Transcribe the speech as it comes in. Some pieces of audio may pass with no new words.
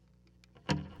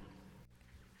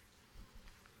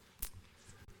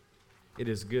It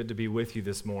is good to be with you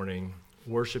this morning,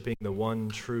 worshiping the one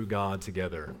true God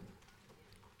together.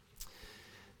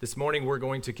 This morning we're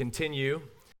going to continue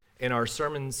in our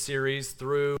sermon series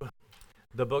through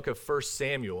the book of 1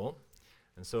 Samuel.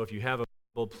 And so if you have a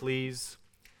Bible, please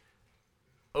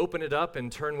open it up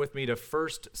and turn with me to 1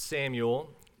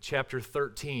 Samuel chapter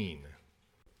 13.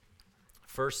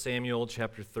 1 Samuel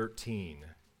chapter 13.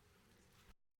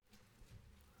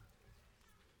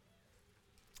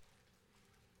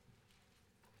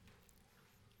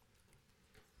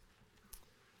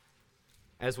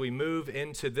 As we move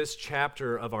into this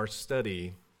chapter of our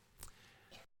study,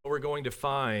 what we're going to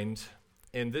find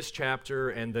in this chapter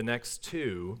and the next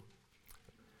two,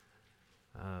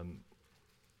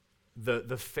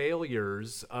 the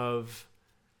failures of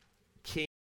King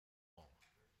Saul.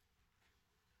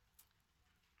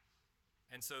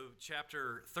 And so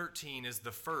chapter 13 is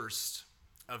the first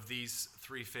of these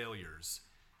three failures.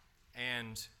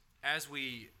 And as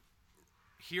we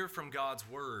hear from God's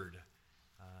word,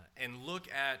 and look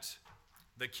at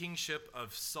the kingship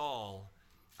of Saul,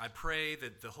 I pray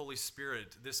that the Holy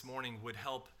Spirit this morning would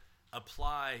help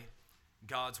apply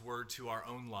God's word to our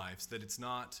own lives, that it's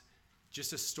not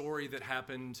just a story that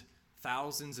happened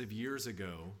thousands of years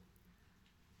ago,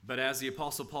 but as the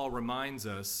Apostle Paul reminds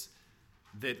us,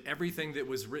 that everything that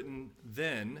was written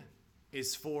then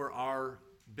is for our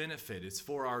benefit, it's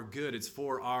for our good, it's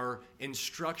for our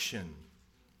instruction.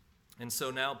 And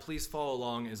so now please follow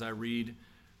along as I read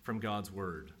from God's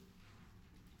word.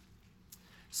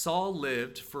 Saul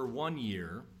lived for 1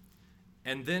 year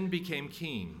and then became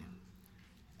king.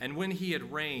 And when he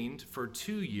had reigned for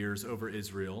 2 years over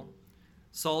Israel,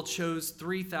 Saul chose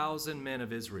 3,000 men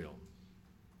of Israel.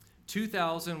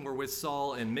 2,000 were with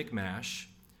Saul in Michmash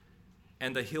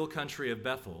and the hill country of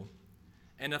Bethel,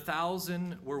 and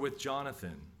 1,000 were with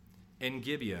Jonathan in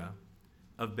Gibeah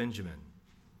of Benjamin.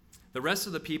 The rest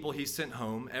of the people he sent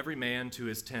home, every man to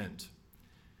his tent.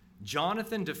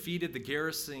 Jonathan defeated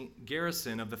the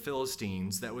garrison of the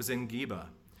Philistines that was in Geba,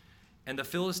 and the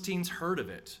Philistines heard of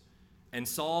it. And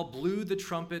Saul blew the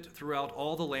trumpet throughout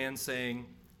all the land, saying,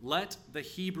 "Let the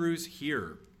Hebrews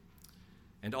hear."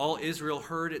 And all Israel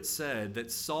heard it said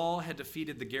that Saul had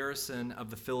defeated the garrison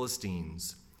of the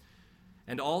Philistines,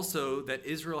 and also that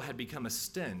Israel had become a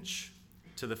stench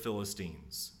to the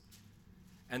Philistines.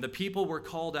 And the people were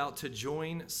called out to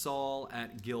join Saul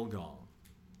at Gilgal.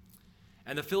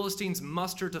 And the Philistines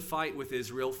mustered to fight with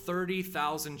Israel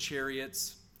 30,000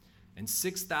 chariots and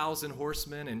 6,000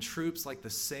 horsemen and troops like the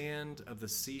sand of the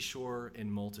seashore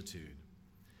in multitude.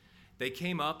 They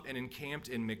came up and encamped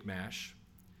in Michmash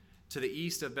to the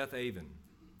east of Beth-aven.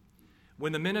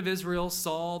 When the men of Israel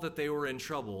saw that they were in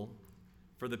trouble,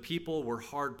 for the people were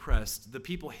hard pressed, the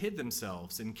people hid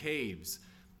themselves in caves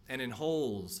and in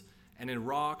holes and in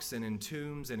rocks and in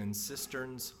tombs and in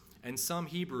cisterns, and some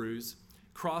Hebrews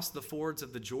crossed the fords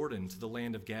of the Jordan to the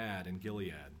land of Gad and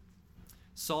Gilead.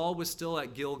 Saul was still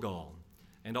at Gilgal,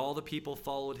 and all the people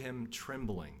followed him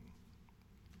trembling.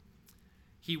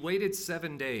 He waited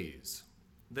 7 days,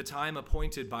 the time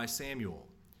appointed by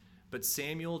Samuel, but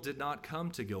Samuel did not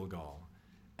come to Gilgal,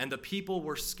 and the people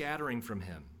were scattering from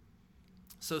him.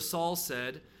 So Saul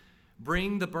said,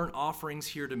 "Bring the burnt offerings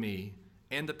here to me,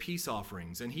 and the peace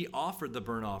offerings." And he offered the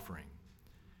burnt offering.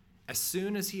 As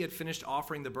soon as he had finished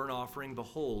offering the burnt offering,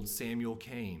 behold, Samuel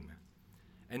came.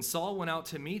 And Saul went out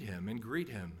to meet him and greet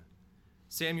him.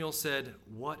 Samuel said,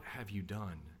 "What have you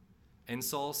done?" And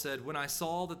Saul said, "When I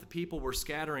saw that the people were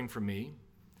scattering from me,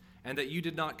 and that you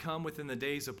did not come within the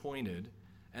days appointed,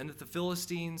 and that the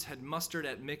Philistines had mustered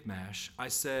at Michmash, I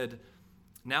said,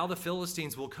 now the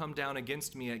Philistines will come down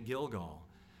against me at Gilgal,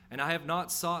 and I have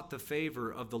not sought the favor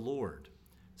of the Lord.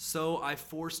 So I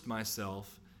forced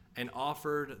myself and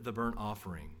offered the burnt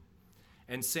offering."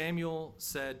 And Samuel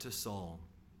said to Saul,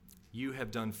 "You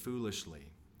have done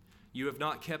foolishly. You have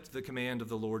not kept the command of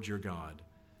the Lord your God,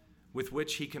 with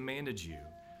which he commanded you.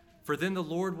 For then the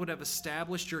Lord would have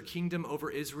established your kingdom over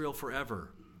Israel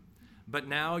forever. But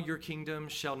now your kingdom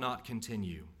shall not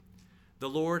continue. The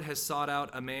Lord has sought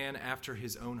out a man after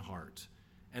his own heart,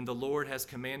 and the Lord has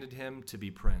commanded him to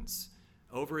be prince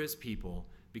over his people,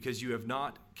 because you have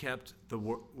not kept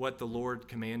what the Lord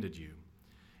commanded you."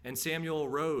 And Samuel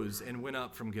rose and went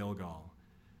up from Gilgal.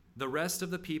 The rest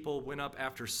of the people went up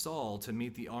after Saul to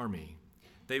meet the army.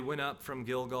 They went up from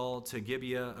Gilgal to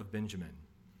Gibeah of Benjamin.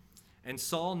 And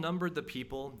Saul numbered the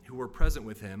people who were present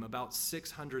with him, about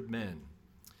 600 men.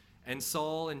 And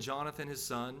Saul and Jonathan his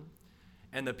son,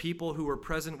 and the people who were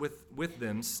present with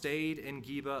them stayed in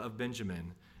Gibeah of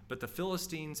Benjamin, but the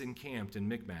Philistines encamped in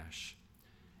Michmash.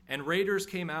 And raiders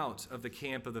came out of the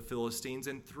camp of the Philistines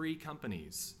in 3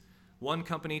 companies, One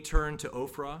company turned to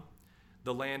Ophrah,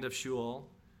 the land of Shual.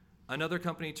 Another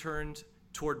company turned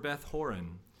toward Beth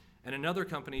Horon, and another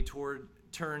company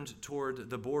turned toward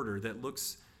the border that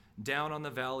looks down on the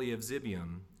valley of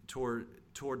Zibeon toward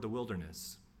the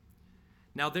wilderness.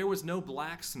 Now there was no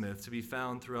blacksmith to be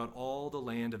found throughout all the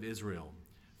land of Israel,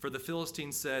 for the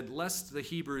Philistines said, "Lest the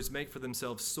Hebrews make for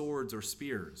themselves swords or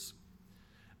spears."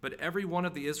 But every one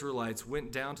of the Israelites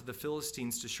went down to the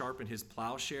Philistines to sharpen his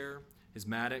plowshare, his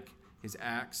mattock, his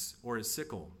axe, or his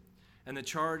sickle. And the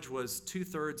charge was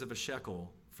 2/3 of a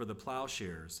shekel for the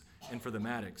plowshares and for the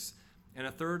mattocks, and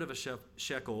 1/3 of a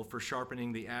shekel for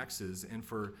sharpening the axes and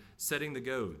for setting the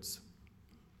goads.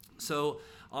 So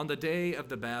on the day of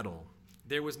the battle,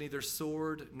 there was neither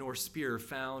sword nor spear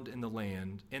found in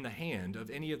the hand of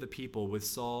any of the people with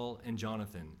Saul and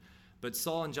Jonathan. But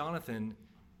Saul and Jonathan,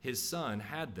 his son,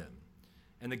 had them.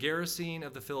 And the garrison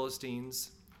of the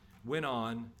Philistines went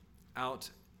on out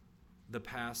the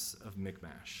pass of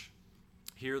Michmash.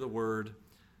 Hear the word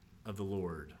of the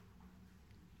Lord.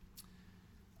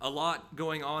 A lot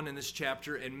going on in this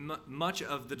chapter, and much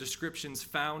of the descriptions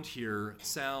found here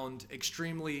sound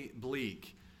extremely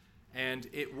bleak. And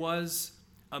it was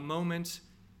a moment,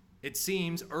 it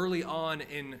seems, early on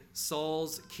in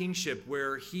Saul's kingship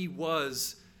where he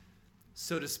was,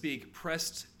 so to speak,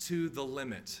 pressed to the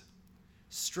limit.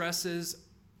 Stresses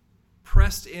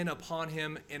pressed in upon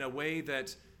him in a way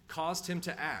that caused him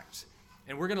to act.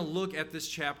 And we're going to look at this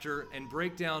chapter and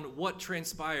break down what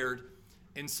transpired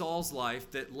in Saul's life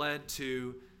that led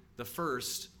to the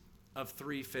first of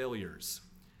 3 failures.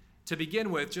 To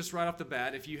begin with, just right off the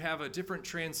bat, if you have a different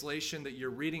translation that you're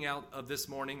reading out of this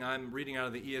morning, I'm reading out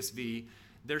of the ESV,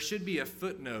 there should be a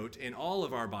footnote in all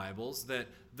of our Bibles that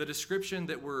the description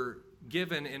that we're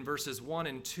given in verses 1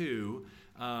 and 2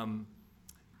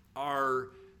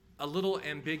 are a little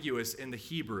ambiguous in the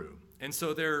Hebrew. And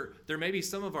so there may be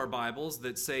some of our Bibles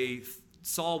that say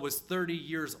Saul was 30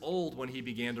 years old when he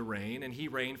began to reign, and he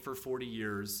reigned for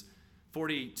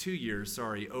 42 years,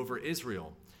 over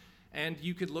Israel. And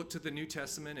you could look to the New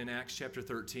Testament in Acts chapter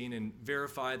 13 and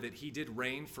verify that he did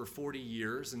reign for 40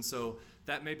 years. And so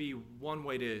that may be one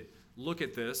way to look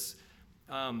at this.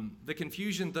 The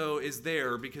confusion, though, is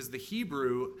there because the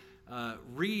Hebrew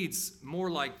reads more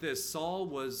like this. Saul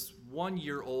was 1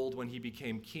 year old when he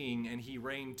became king, and he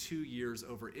reigned 2 years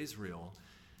over Israel.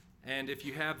 And if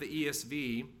you have the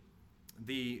ESV,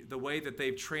 the way that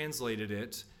they've translated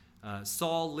it,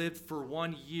 Saul lived for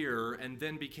 1 year and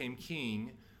then became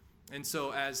king. And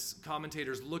so as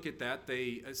commentators look at that,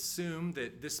 they assume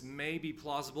that this may be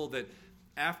plausible that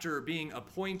after being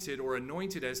appointed or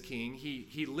anointed as king,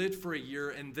 he lived for a year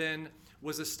and then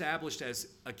was established as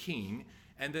a king.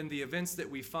 And then the events that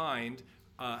we find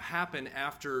happen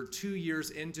after 2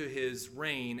 years into his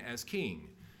reign as king.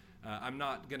 I'm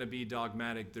not going to be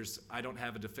dogmatic. I don't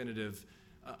have a definitive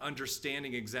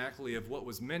understanding exactly of what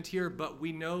was meant here, but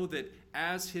we know that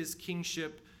as his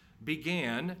kingship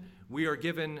began, we are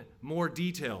given more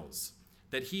details,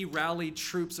 that he rallied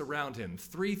troops around him.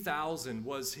 3,000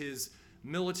 was his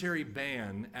military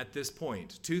band at this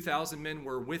point. 2,000 men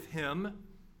were with him,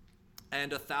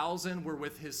 and 1,000 were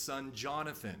with his son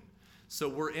Jonathan. So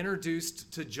we're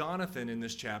introduced to Jonathan in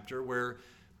this chapter, where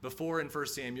before in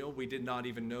 1 Samuel, we did not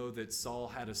even know that Saul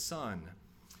had a son.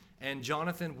 And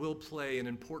Jonathan will play an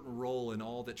important role in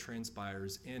all that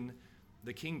transpires in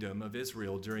the kingdom of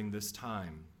Israel during this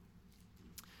time.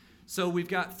 So we've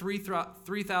got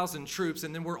 3,000 troops,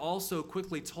 and then we're also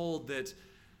quickly told that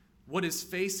what is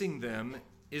facing them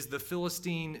is the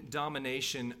Philistine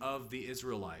domination of the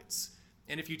Israelites.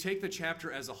 And if you take the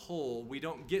chapter as a whole, we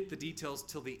don't get the details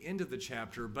till the end of the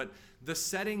chapter, but the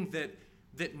setting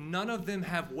that none of them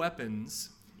have weapons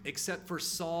except for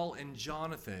Saul and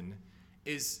Jonathan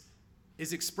is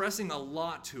expressing a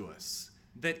lot to us.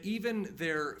 That even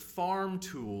their farm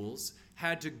tools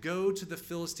had to go to the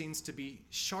Philistines to be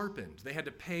sharpened. They had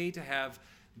to pay to have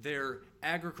their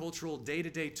agricultural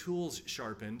day-to-day tools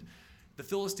sharpened. The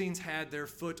Philistines had their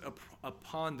foot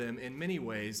upon them in many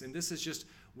ways, and this is just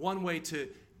one way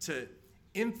to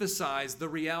emphasize the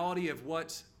reality of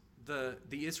what the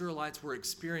Israelites were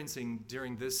experiencing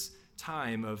during this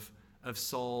time of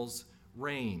Saul's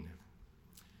reign.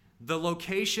 The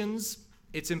locations,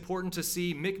 it's important to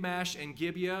see Michmash and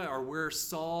Gibeah are where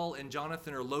Saul and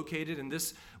Jonathan are located, and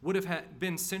this would have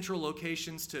been central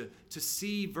locations to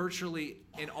see virtually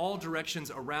in all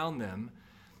directions around them.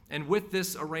 And with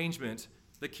this arrangement,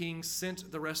 the king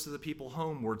sent the rest of the people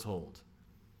home, we're told,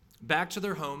 back to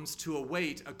their homes to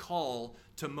await a call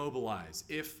to mobilize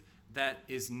if that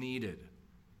is needed.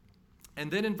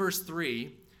 And then in verse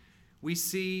 3, we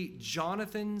see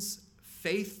Jonathan's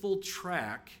faithful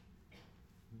track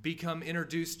become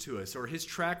introduced to us, or his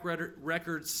track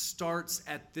record starts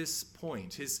at this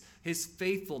point, his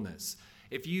faithfulness.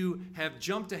 If you have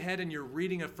jumped ahead and you're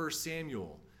reading of 1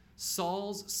 Samuel,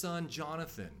 Saul's son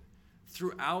Jonathan,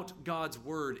 throughout God's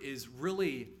word, is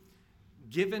really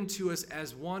given to us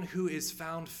as one who is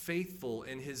found faithful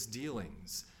in his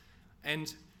dealings.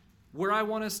 And where I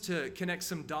want us to connect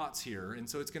some dots here, and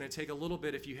so it's going to take a little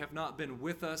bit if you have not been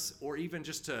with us, or even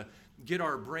just to get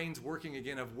our brains working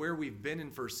again of where we've been in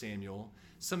 1 Samuel,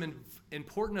 some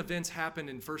important events happened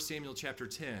in 1 Samuel chapter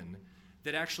 10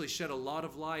 that actually shed a lot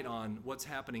of light on what's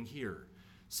happening here.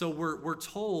 So we're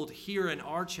told here in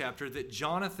our chapter that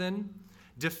Jonathan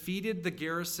defeated the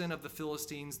garrison of the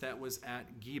Philistines that was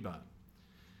at Geba.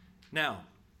 Now,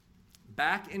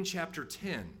 back in chapter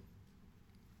 10,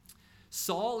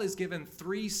 Saul is given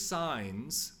 3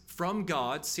 signs from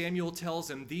God. Samuel tells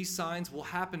him, these signs will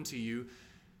happen to you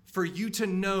for you to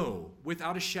know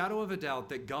without a shadow of a doubt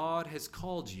that God has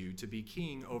called you to be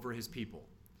king over his people.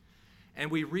 And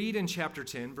we read in chapter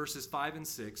 10, verses 5 and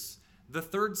 6, the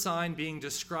third sign being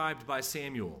described by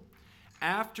Samuel.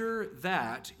 After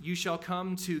that, you shall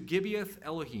come to Gibeath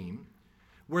Elohim,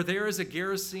 where there is a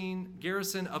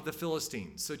garrison of the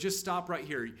Philistines. So just stop right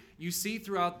here. You see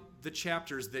throughout the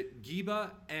chapters that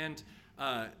Geba and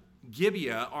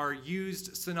Gibeah are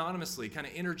used synonymously, kind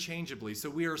of interchangeably. So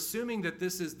we are assuming that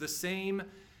this is the same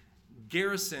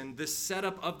garrison, the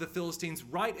setup of the Philistines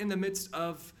right in the midst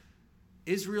of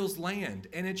Israel's land,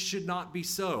 and it should not be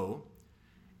so.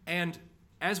 And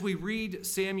as we read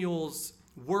Samuel's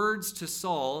words to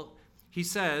Saul, he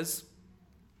says,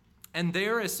 and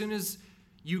there, as soon as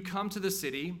you come to the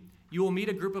city, you will meet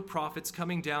a group of prophets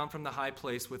coming down from the high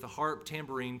place with a harp,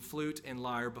 tambourine, flute, and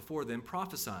lyre before them,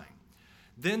 prophesying.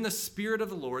 Then the Spirit of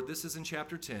the Lord, this is in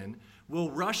chapter 10, will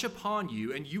rush upon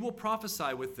you, and you will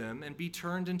prophesy with them and be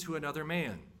turned into another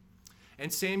man.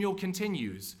 And Samuel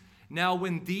continues, now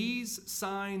when these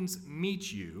signs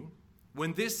meet you,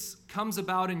 when this comes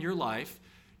about in your life,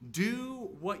 do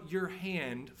what your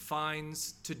hand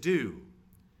finds to do,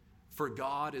 for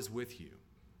God is with you.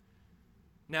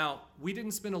 Now, we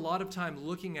didn't spend a lot of time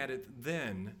looking at it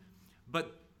then,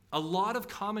 but a lot of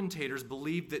commentators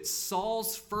believe that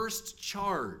Saul's first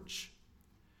charge,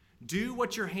 do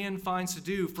what your hand finds to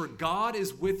do, for God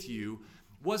is with you,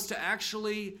 was to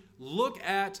actually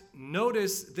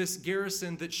notice this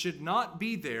garrison that should not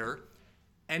be there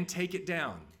and take it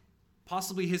down.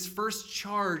 Possibly his first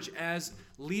charge as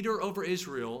leader over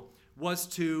Israel was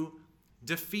to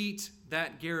defeat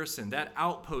that garrison, that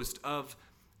outpost of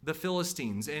the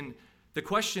Philistines. And the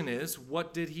question is,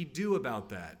 what did he do about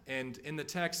that? And in the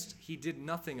text, he did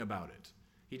nothing about it.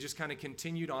 He just kind of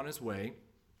continued on his way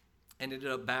and ended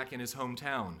up back in his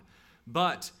hometown.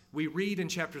 But we read in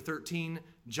chapter 13,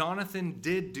 Jonathan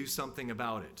did do something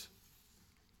about it.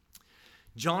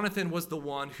 Jonathan was the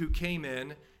one who came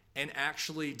in and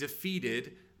actually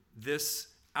defeated this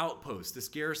outpost, this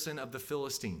garrison of the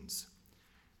Philistines.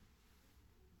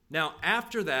 Now,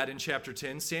 after that, in chapter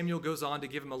 10, Samuel goes on to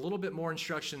give him a little bit more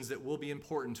instructions that will be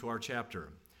important to our chapter.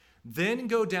 Then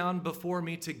go down before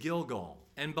me to Gilgal,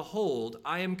 and behold,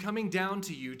 I am coming down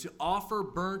to you to offer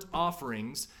burnt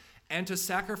offerings and to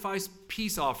sacrifice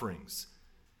peace offerings.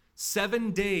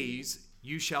 7 days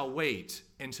you shall wait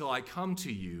until I come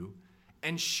to you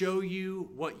and show you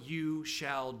what you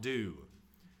shall do.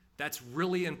 That's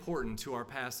really important to our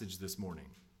passage this morning.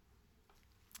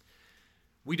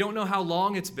 We don't know how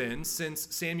long it's been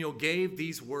since Samuel gave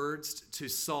these words to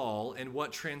Saul and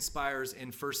what transpires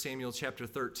in 1 Samuel chapter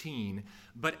 13.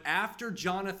 But after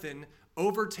Jonathan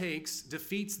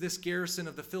defeats this garrison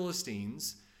of the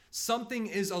Philistines, something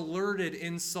is alerted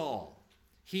in Saul.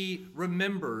 He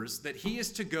remembers that he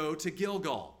is to go to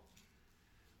Gilgal.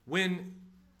 When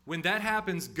that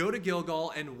happens, go to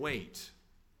Gilgal and wait.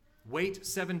 Wait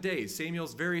 7 days.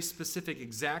 Samuel's very specific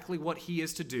exactly what he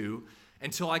is to do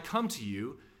until I come to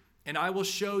you, and I will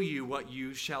show you what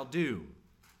you shall do.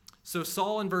 So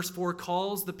Saul in verse 4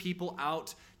 calls the people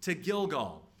out to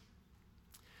Gilgal.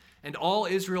 And all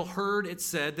Israel heard it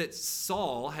said that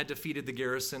Saul had defeated the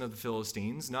garrison of the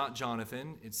Philistines, not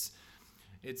Jonathan.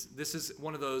 This is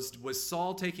one of those, was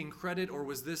Saul taking credit, or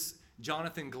was this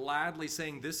Jonathan gladly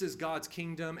saying this is God's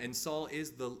kingdom and Saul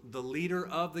is the leader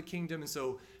of the kingdom? And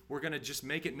so we're going to just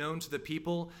make it known to the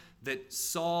people that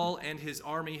Saul and his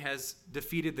army has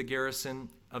defeated the garrison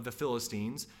of the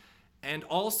Philistines, and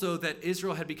also that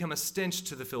Israel had become a stench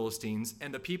to the Philistines,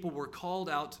 and the people were called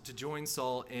out to join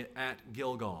Saul at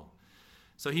Gilgal.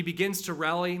 So he begins to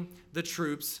rally the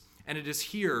troops, and it is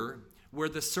here where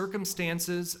the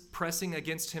circumstances pressing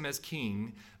against him as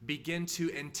king begin to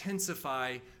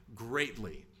intensify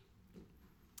greatly.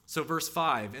 So verse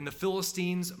 5, and the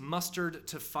Philistines mustered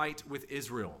to fight with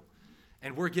Israel.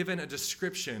 And we're given a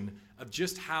description of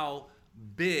just how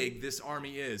big this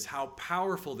army is, how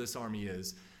powerful this army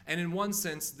is. And in one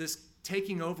sense, this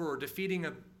taking over or defeating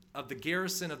of the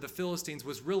garrison of the Philistines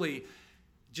was really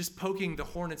just poking the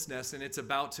hornet's nest, and it's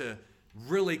about to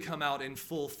really come out in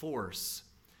full force.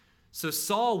 So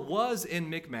Saul was in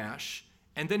Michmash,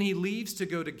 and then he leaves to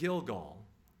go to Gilgal.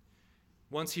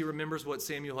 Once he remembers what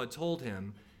Samuel had told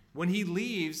him, when he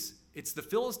leaves, it's the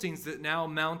Philistines that now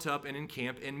mount up and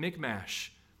encamp in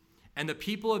Michmash. And the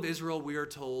people of Israel, we are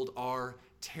told, are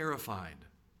terrified.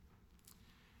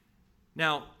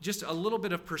 Now, just a little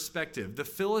bit of perspective. The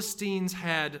Philistines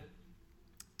had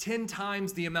 10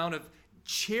 times the amount of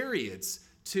chariots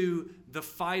to the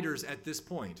fighters at this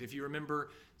point. If you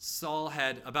remember, Saul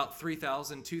had about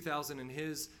 3,000, 2,000 in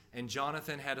his, and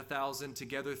Jonathan had 1,000,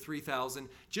 together 3,000.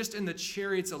 Just in the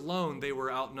chariots alone, they were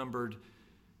outnumbered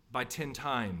by 10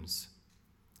 times,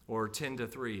 or 10 to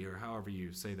 3, or however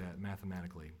you say that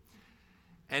mathematically.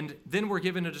 And then we're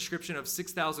given a description of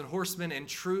 6,000 horsemen and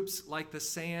troops like the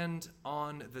sand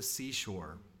on the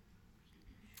seashore.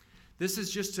 This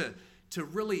is just to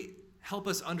really help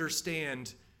us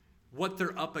understand what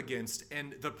they're up against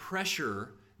and the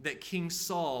pressure that King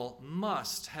Saul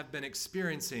must have been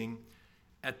experiencing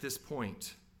at this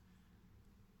point.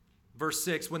 Verse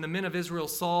 6, when the men of Israel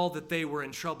saw that they were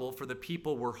in trouble, for the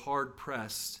people were hard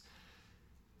pressed,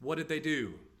 what did they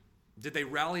do? Did they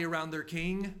rally around their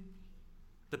king?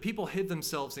 The people hid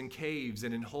themselves in caves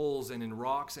and in holes and in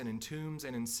rocks and in tombs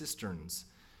and in cisterns.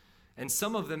 And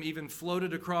some of them even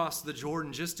floated across the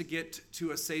Jordan just to get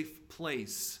to a safe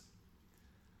place.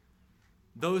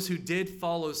 Those who did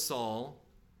follow Saul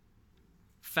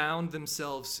found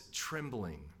themselves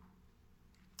trembling.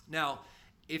 Now,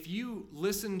 if you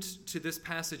listened to this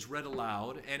passage read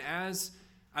aloud, and as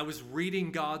I was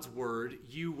reading God's word,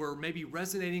 you were maybe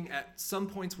resonating at some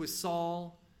points with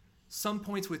Saul, some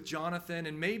points with Jonathan,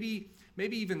 and maybe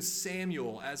even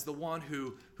Samuel as the one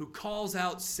who calls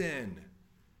out sin.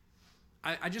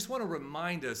 I just want to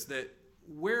remind us that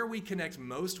where we connect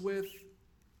most with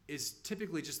is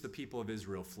typically just the people of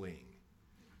Israel fleeing.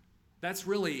 That's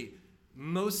really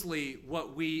mostly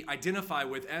what we identify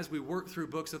with as we work through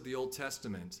books of the Old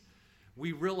Testament.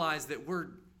 We realize that we're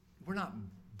not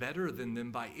better than them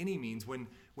by any means.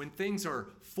 When things are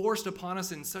forced upon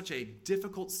us in such a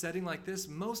difficult setting like this,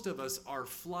 most of us, our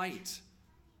flight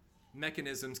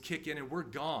mechanisms kick in and we're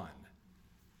gone.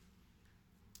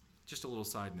 Just a little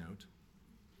side note.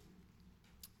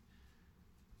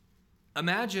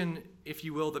 Imagine, if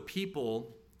you will, the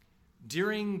people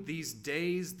during these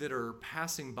days that are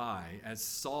passing by as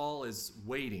Saul is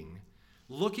waiting,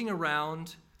 looking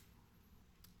around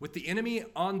with the enemy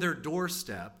on their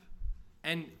doorstep,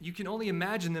 and you can only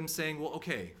imagine them saying, well,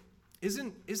 okay,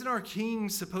 isn't our king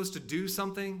supposed to do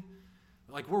something?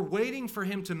 Like, we're waiting for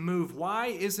him to move. Why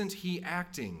isn't he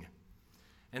acting?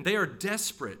 And they are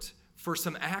desperate for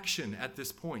some action at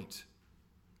this point.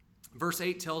 Verse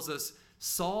 8 tells us,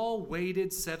 Saul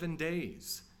waited 7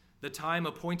 days, the time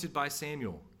appointed by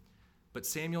Samuel. But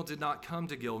Samuel did not come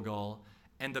to Gilgal,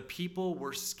 and the people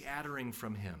were scattering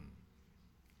from him.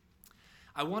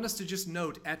 I want us to just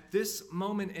note, at this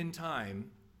moment in time,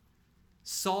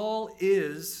 Saul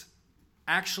is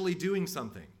actually doing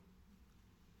something.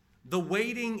 The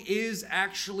waiting is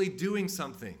actually doing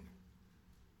something.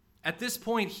 At this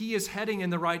point, he is heading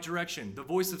in the right direction. The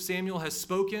voice of Samuel has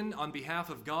spoken on behalf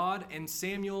of God, and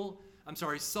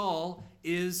Saul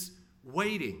is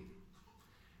waiting.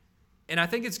 And I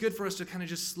think it's good for us to kind of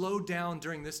just slow down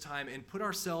during this time and put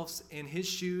ourselves in his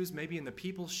shoes, maybe in the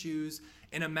people's shoes,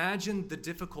 and imagine the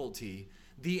difficulty,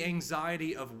 the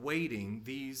anxiety of waiting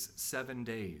these 7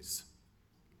 days.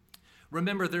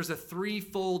 Remember, there's a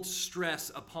threefold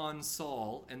stress upon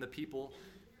Saul and the people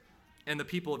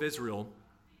of Israel.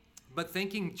 But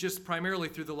thinking just primarily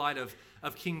through the light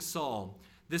of King Saul,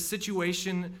 this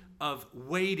situation of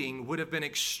waiting would have been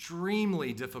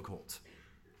extremely difficult.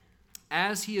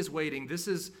 As he is waiting, this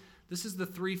is the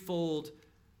threefold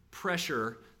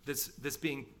pressure that's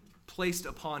being placed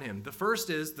upon him. The first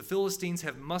is the Philistines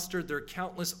have mustered their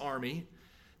countless army.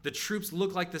 The troops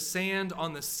look like the sand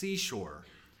on the seashore.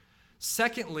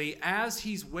 Secondly, as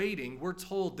he's waiting, we're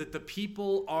told that the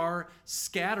people are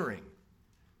scattering.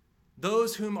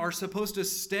 Those whom are supposed to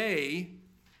stay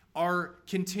are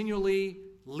continually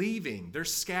leaving. They're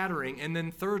scattering. And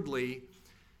then thirdly,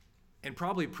 and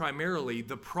probably primarily,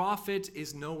 the prophet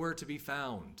is nowhere to be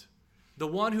found. The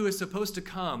one who is supposed to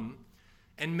come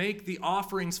and make the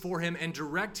offerings for him and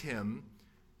direct him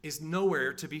is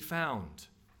nowhere to be found.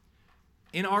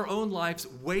 in our own lives,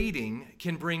 waiting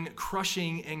can bring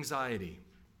crushing anxiety.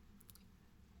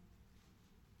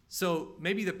 So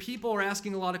maybe the people are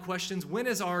asking a lot of questions. When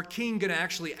is our king going to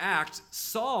actually act?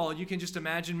 Saul, you can just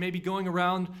imagine maybe going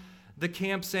around the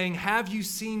camp saying, "Have you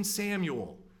seen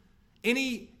Samuel?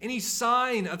 Any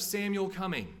sign of Samuel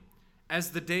coming?"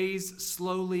 As the days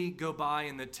slowly go by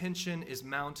and the tension is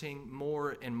mounting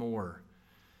more and more.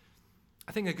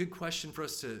 I think a good question for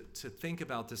us to think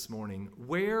about this morning,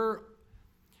 where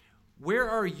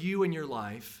are you in your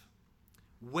life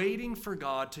waiting for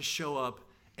God to show up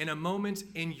in a moment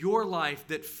in your life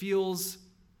that feels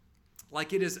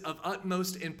like it is of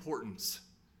utmost importance?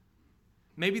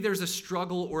 Maybe there's a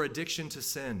struggle or addiction to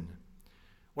sin.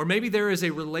 Or maybe there is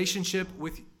a relationship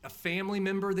with a family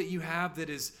member that you have that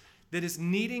is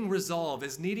needing resolve,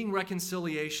 is needing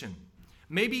reconciliation.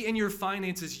 Maybe in your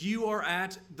finances, you are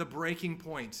at the breaking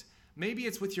point. Maybe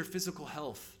it's with your physical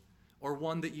health or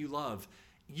one that you love.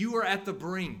 You are at the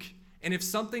brink. And if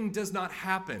something does not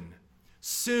happen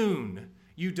soon,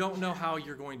 you don't know how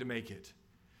you're going to make it.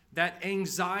 That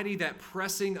anxiety, that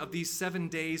pressing of these 7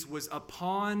 days was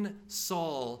upon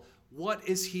Saul. What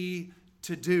is he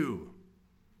to do?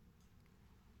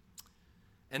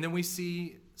 And then we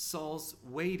see Saul's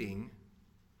waiting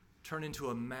turn into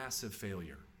a massive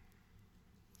failure.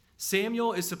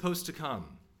 Samuel is supposed to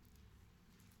come.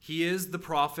 He is the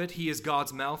prophet. He is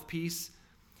God's mouthpiece.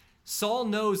 Saul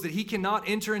knows that he cannot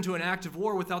enter into an act of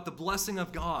war without the blessing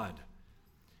of God.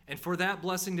 And for that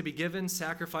blessing to be given,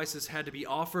 sacrifices had to be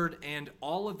offered, and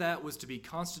all of that was to be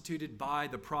constituted by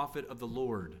the prophet of the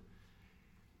Lord.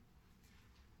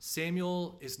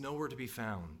 Samuel is nowhere to be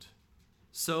found.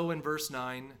 So in verse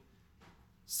 9,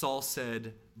 Saul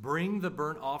said, "Bring the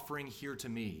burnt offering here to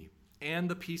me, and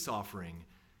the peace offering."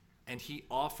 And he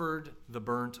offered the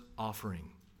burnt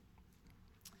offering.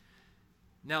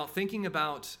 Now, thinking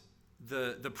about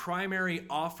the primary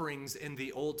offerings in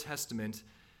the Old Testament,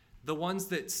 the ones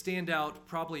that stand out,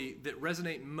 probably that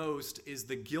resonate most, is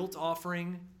the guilt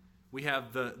offering. We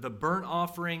have the burnt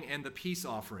offering and the peace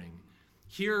offering.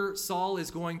 Here, Saul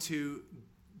is going to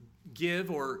give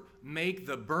or make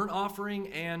the burnt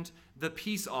offering and the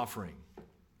peace offering.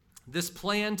 This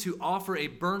plan to offer a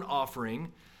burnt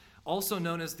offering, also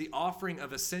known as the offering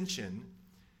of ascension,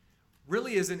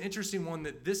 really is an interesting one,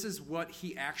 that this is what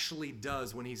he actually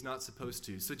does when he's not supposed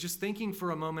to. So just thinking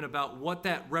for a moment about what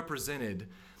that represented,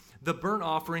 the burnt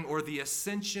offering or the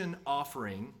ascension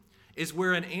offering is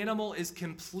where an animal is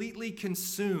completely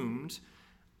consumed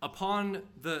upon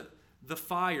the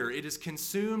fire. It is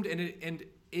consumed and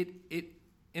it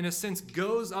in a sense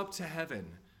goes up to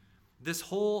heaven. This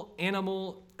whole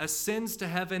animal ascends to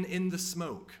heaven in the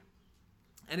smoke.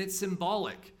 And it's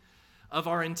symbolic of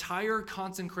our entire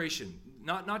consecration.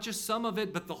 Not just some of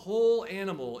it, but the whole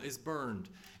animal is burned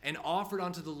and offered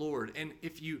unto the Lord. And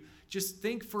if you just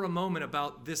think for a moment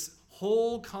about this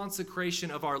whole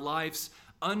consecration of our lives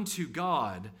unto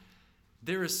God,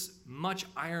 there is much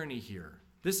irony here.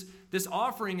 This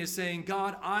offering is saying,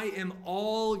 "God, I am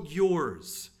all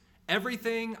yours.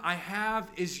 Everything I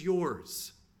have is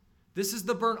yours." This is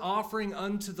the burnt offering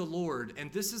unto the Lord,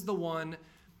 and this is the one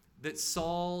that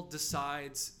Saul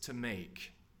decides to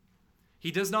make.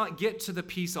 He does not get to the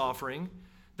peace offering.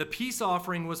 The peace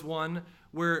offering was one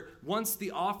where once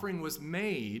the offering was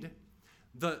made,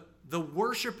 the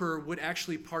worshiper would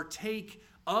actually partake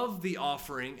of the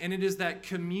offering, and it is that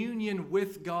communion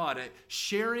with God,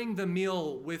 sharing the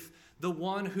meal with the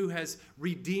one who has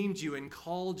redeemed you and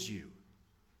called you.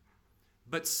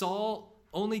 But Saul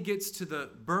only gets to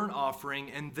the burnt offering,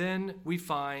 and then we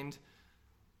find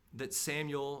that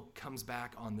Samuel comes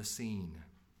back on the scene.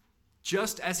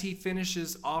 Just as he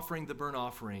finishes offering the burnt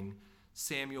offering,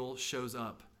 Samuel shows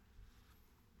up.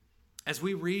 As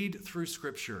we read through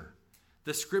Scripture,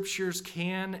 the Scriptures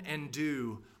can and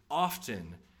do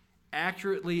often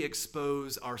accurately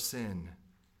expose our sin.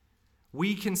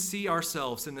 We can see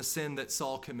ourselves in the sin that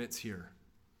Saul commits here.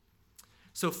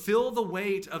 So feel the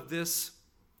weight of this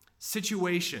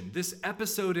situation, this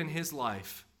episode in his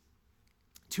life.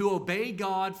 To obey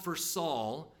God for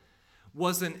Saul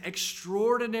was an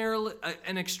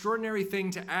extraordinary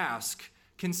thing to ask,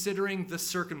 considering the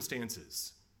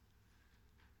circumstances.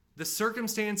 The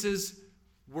circumstances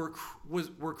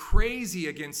were crazy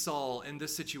against Saul in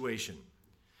this situation.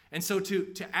 And so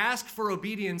to ask for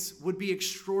obedience would be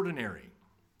extraordinary.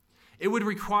 It would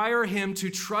require him to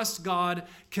trust God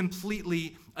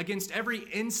completely against every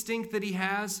instinct that he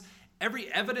has,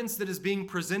 every evidence that is being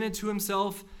presented to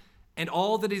himself, and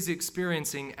all that he's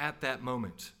experiencing at that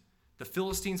moment. The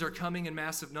Philistines are coming in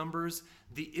massive numbers.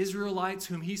 The Israelites,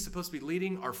 whom he's supposed to be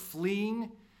leading, are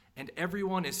fleeing, and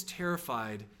everyone is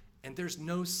terrified and there's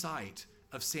no sight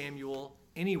of Samuel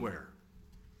anywhere.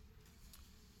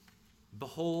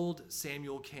 Behold,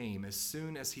 Samuel came as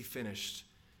soon as he finished.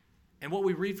 And what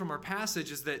we read from our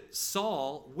passage is that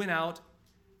Saul went out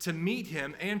to meet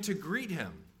him and to greet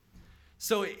him.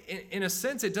 So in a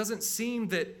sense, it doesn't seem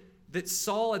that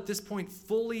Saul at this point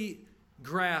fully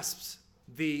grasps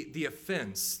the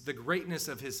offense, the greatness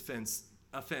of his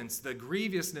offense, the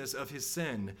grievousness of his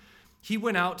sin. He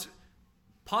went out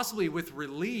possibly with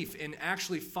relief in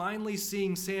actually finally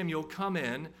seeing Samuel come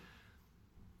in.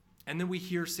 And then we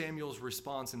hear Samuel's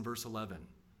response in verse 11.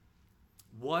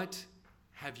 What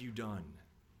have you done?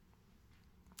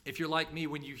 If you're like me,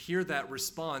 when you hear that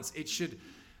response, it should,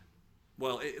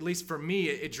 well, at least for me,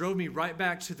 it drove me right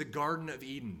back to the Garden of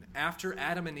Eden. After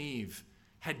Adam and Eve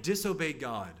had disobeyed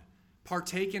God,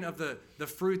 partaken of the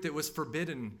fruit that was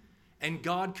forbidden, and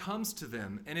God comes to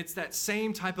them, and it's that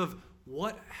same type of,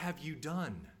 what have you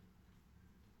done?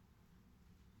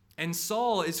 And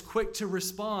Saul is quick to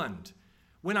respond.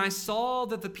 When I saw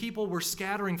that the people were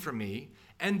scattering from me,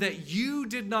 and that you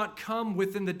did not come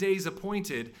within the days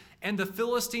appointed, and the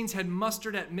Philistines had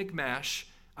mustered at Michmash,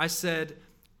 I said,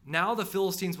 now the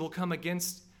Philistines will come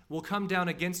down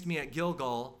against me at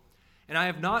Gilgal, and I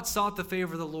have not sought the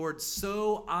favor of the Lord,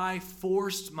 so I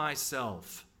forced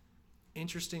myself.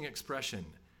 Interesting expression.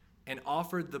 And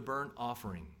offered the burnt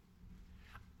offering.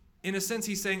 In a sense,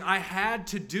 he's saying, I had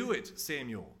to do it,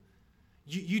 Samuel.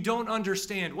 You don't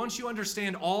understand. Once you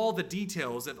understand all the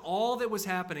details of all that was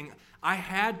happening, I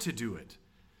had to do it.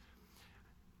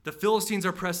 The Philistines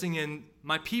are pressing in,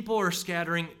 my people are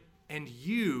scattering, and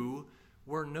you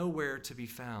were nowhere to be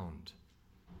found.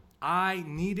 I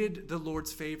needed the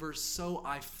Lord's favor, so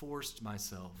I forced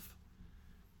myself.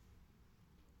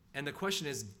 And the question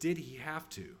is, did he have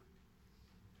to?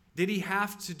 Did he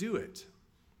have to do it?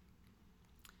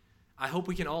 I hope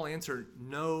we can all answer,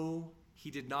 no, he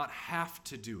did not have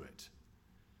to do it.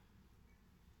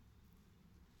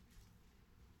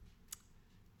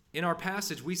 In our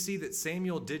passage, we see that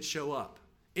Samuel did show up.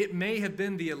 It may have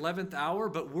been the 11th hour,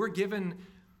 but we're given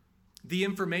the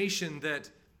information that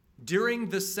during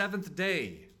the 7th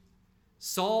day,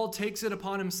 Saul takes it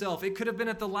upon himself. It could have been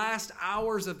at the last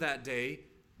hours of that day,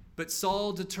 but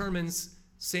Saul determines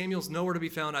Samuel's nowhere to be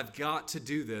found. I've got to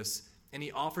do this. And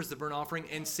he offers the burnt offering,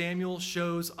 and Samuel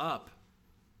shows up.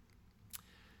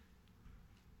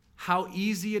 How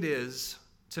easy it is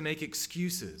to make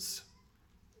excuses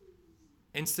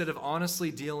instead of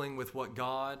honestly dealing with what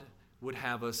God would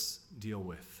have us deal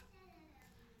with.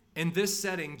 In this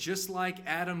setting, just like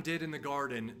Adam did in the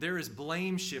garden, there is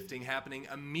blame shifting happening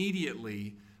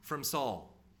immediately from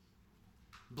Saul.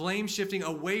 Blame shifting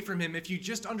away from him. If you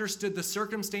just understood the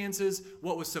circumstances,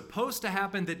 what was supposed to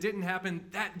happen that didn't happen,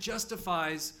 that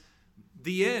justifies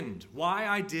the end. Why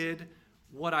I did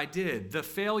what I did. The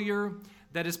failure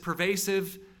that is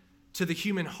pervasive to the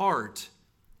human heart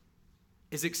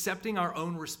is accepting our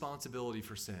own responsibility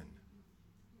for sin.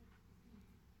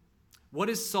 What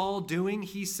is Saul doing?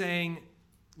 He's saying,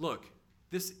 look,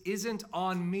 this isn't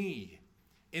on me.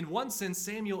 In one sense,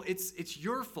 Samuel, it's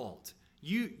your fault.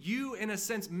 You, in a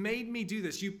sense, made me do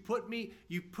this. You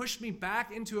pushed me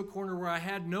back into a corner where I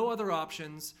had no other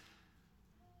options.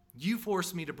 You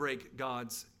forced me to break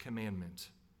God's commandment.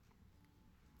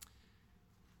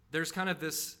 There's kind of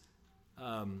this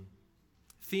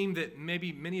theme that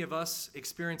maybe many of us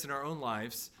experience in our own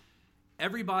lives.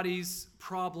 Everybody's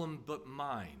problem but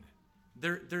mine.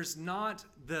 There's not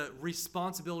the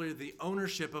responsibility, the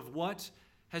ownership of what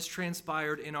has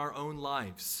transpired in our own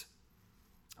lives.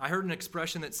 I heard an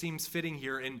expression that seems fitting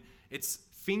here, and it's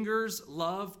fingers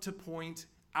love to point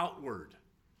outward.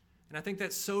 And I think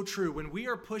that's so true. When we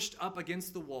are pushed up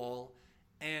against the wall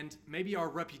and maybe our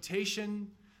reputation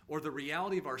or the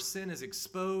reality of our sin is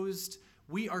exposed,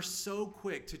 we are so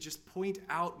quick to just point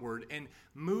outward and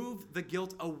move the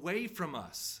guilt away from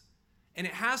us. And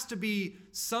it has to be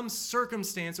some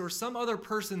circumstance or some other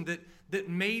person that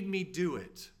made me do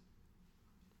it.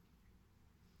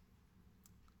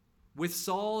 With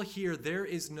Saul here, there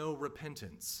is no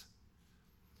repentance.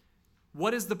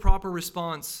 What is the proper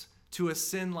response to a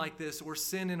sin like this or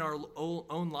sin in our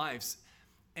own lives?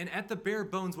 And at the bare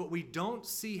bones, what we don't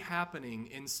see happening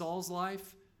in Saul's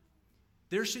life,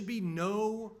 there should be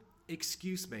no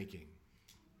excuse making.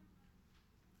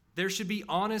 There should be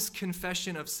honest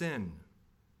confession of sin.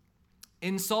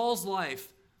 In Saul's life,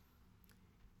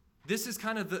 this is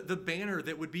kind of the banner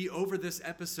that would be over this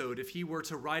episode if he were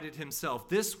to write it himself.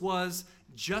 This was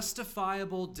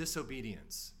justifiable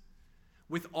disobedience.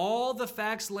 With all the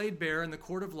facts laid bare in the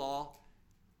court of law,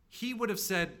 he would have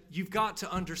said, you've got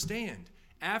to understand.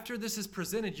 after this is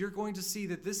presented, you're going to see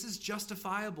that this is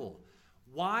justifiable.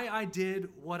 Why I did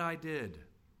what I did.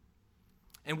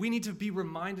 And we need to be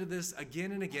reminded of this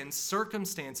again and again.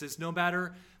 Circumstances, no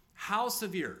matter how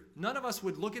severe. None of us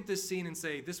would look at this scene and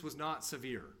say, this was not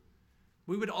severe.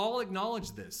 We would all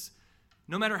acknowledge this.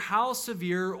 No matter how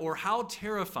severe or how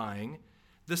terrifying,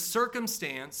 the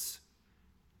circumstance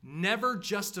never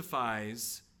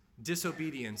justifies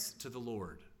disobedience to the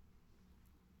Lord.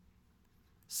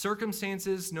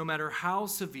 Circumstances, no matter how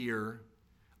severe,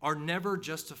 are never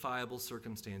justifiable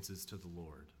circumstances to the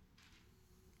Lord.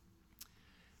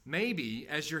 Maybe,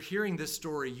 as you're hearing this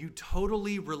story, you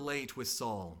totally relate with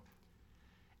Saul.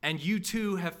 And you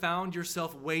too have found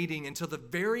yourself waiting until the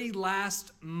very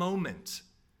last moment.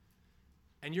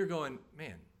 And you're going,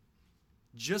 man,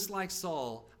 just like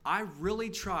Saul, I really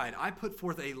tried. I put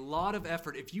forth a lot of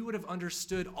effort. If you would have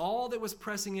understood all that was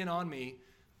pressing in on me,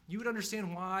 you would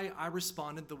understand why I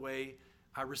responded the way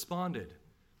I responded.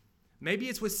 Maybe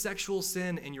it's with sexual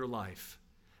sin in your life.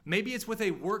 Maybe it's with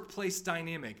a workplace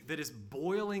dynamic that is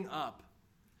boiling up.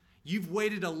 You've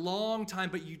waited a long time,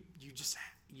 but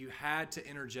you had to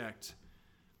interject.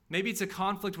 Maybe it's a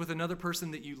conflict with another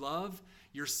person that you love.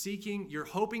 You're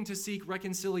hoping to seek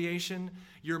reconciliation.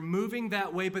 You're moving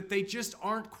that way, but they just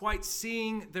aren't quite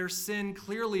seeing their sin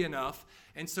clearly enough.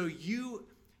 And so you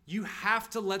have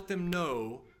to let them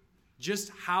know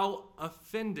just how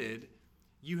offended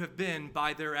you have been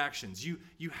by their actions.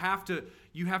 You have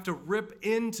to rip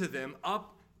into them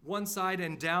up one side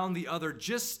and down the other,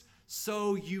 just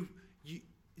so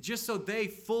they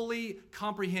fully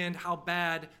comprehend how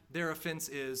bad their offense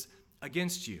is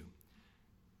against you.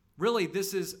 Really,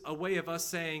 this is a way of us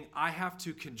saying, I have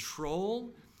to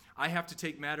control, I have to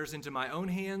take matters into my own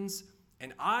hands,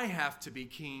 and I have to be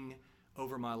king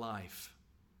over my life.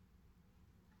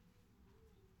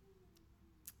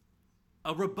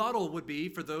 A rebuttal would be,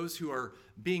 for those who are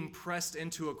being pressed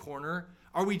into a corner,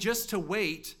 are we just to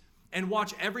wait and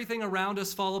watch everything around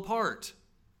us fall apart?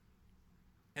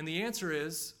 And the answer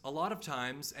is, a lot of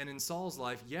times, and in Saul's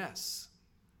life, yes.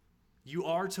 You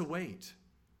are to wait.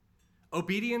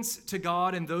 Obedience to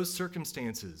God in those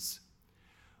circumstances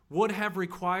would have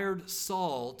required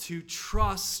Saul to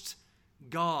trust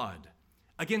God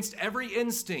against every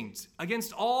instinct,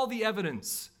 against all the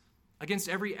evidence, against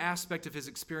every aspect of his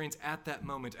experience at that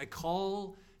moment. A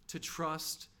call to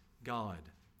trust God.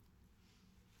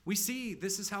 We see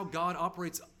this is how God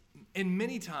operates in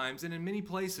many times and in many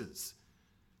places.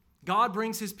 God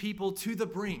brings his people to the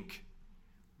brink.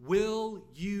 Will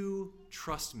you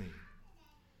trust me?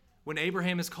 When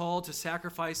Abraham is called to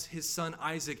sacrifice his son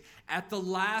Isaac, at the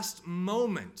last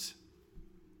moment,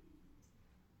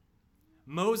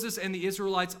 Moses and the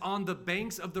Israelites on the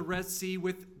banks of the Red Sea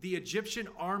with the Egyptian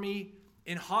army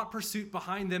in hot pursuit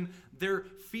behind them, their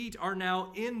feet are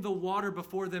now in the water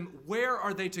before them. Where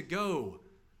are they to go?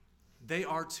 They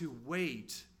are to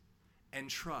wait and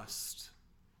trust.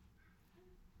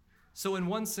 So in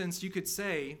one sense, you could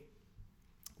say,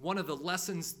 one of the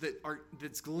lessons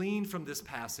that's gleaned from this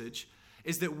passage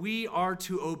is that we are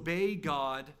to obey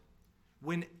God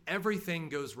when everything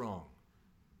goes wrong,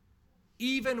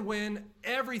 even when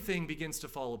everything begins to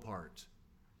fall apart.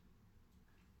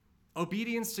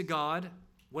 Obedience to God,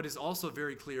 what is also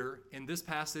very clear in this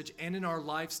passage and in our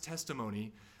life's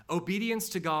testimony, obedience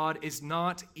to God is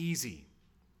not easy.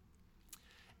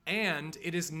 And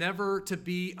it is never to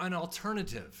be an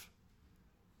alternative.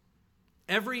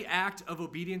 Every act of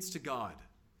obedience to God,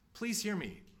 please hear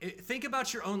me. Think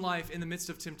about your own life in the midst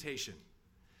of temptation.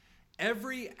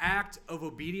 Every act of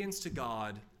obedience to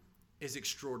God is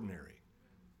extraordinary.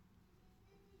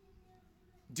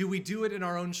 Do we do it in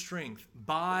our own strength?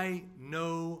 By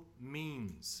no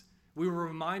means. We were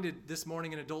reminded this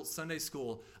morning in Adult Sunday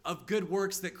School of good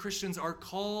works that Christians are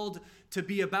called to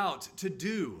be about, to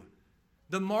do.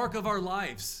 The mark of our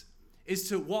lives is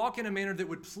to walk in a manner that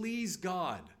would please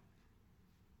God.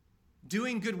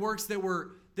 Doing good works that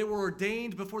were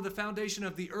ordained before the foundation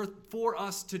of the earth for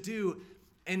us to do.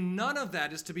 And none of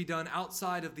that is to be done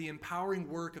outside of the empowering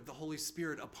work of the Holy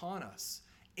Spirit upon us,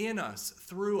 in us,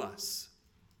 through us.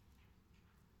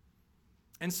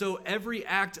 And so every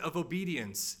act of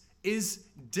obedience is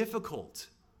difficult.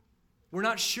 We're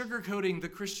not sugarcoating the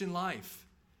Christian life.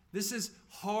 This is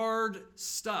hard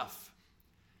stuff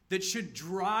that should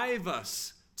drive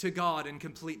us to God in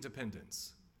complete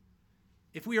dependence.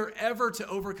 If we are ever to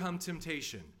overcome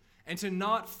temptation and to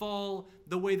not fall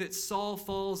the way that Saul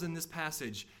falls in this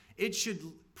passage, it should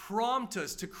prompt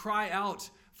us to cry out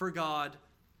for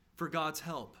God's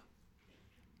help.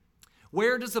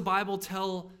 Where does the Bible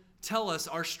tell us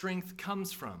our strength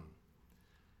comes from?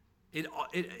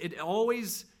 It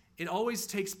always it always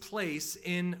takes place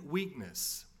in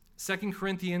weakness. 2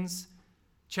 Corinthians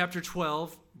chapter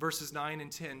 12, verses 9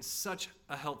 and 10, such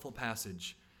a helpful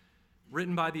passage,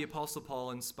 written by the Apostle Paul,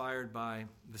 inspired by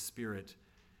the Spirit.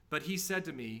 But he said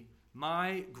to me,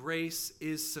 "My grace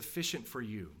is sufficient for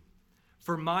you,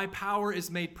 for my power is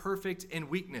made perfect in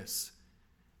weakness.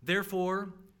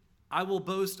 Therefore, I will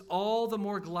boast all the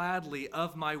more gladly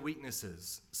of my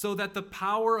weaknesses, so that the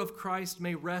power of Christ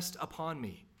may rest upon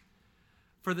me.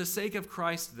 For the sake of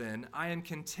Christ, then, I am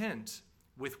content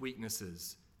with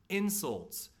weaknesses,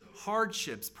 insults,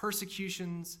 hardships,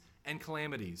 persecutions, and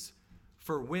calamities.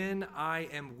 For when I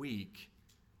am weak,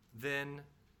 then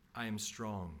I am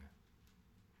strong."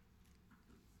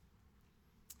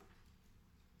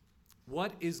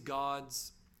 What is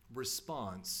God's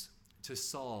response to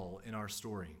Saul in our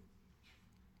story?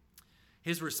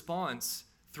 His response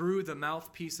through the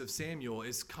mouthpiece of Samuel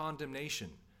is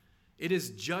condemnation. It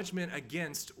is judgment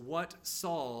against what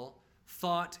Saul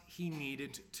thought he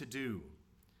needed to do.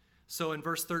 So in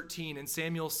verse 13, "And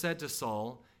Samuel said to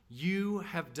Saul, 'You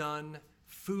have done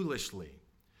foolishly.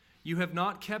 You have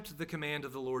not kept the command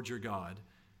of the Lord your God,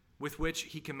 with which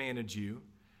he commanded you.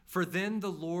 For then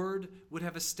the Lord would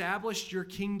have established your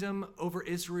kingdom over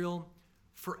Israel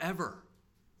forever.'"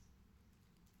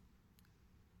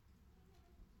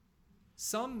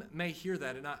 Some may hear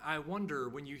that, and I wonder,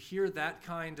 when you hear that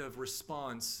kind of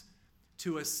response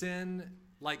to a sin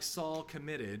like Saul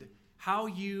committed, how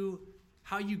you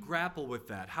grapple with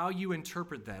that, how you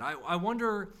interpret that. I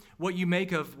wonder what you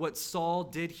make of what Saul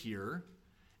did here,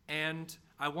 and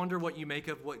I wonder what you make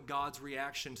of what God's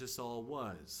reaction to Saul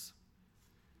was.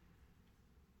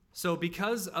 So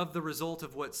because of the result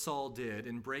of what Saul did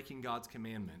in breaking God's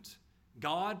commandment,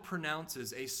 God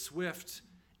pronounces a swift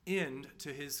end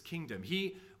to his kingdom.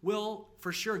 He will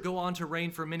for sure go on to reign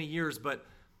for many years, but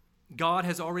God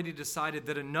has already decided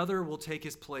that another will take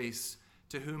his place,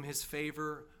 to whom his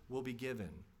favor will be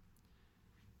given.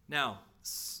 Now,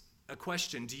 a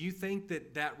question: do you think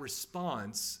that that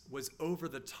response was over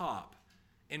the top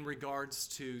in regards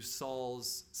to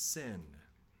Saul's sin?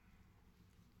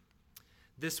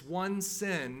 This one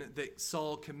sin that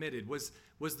Saul committed, was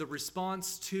the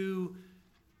response too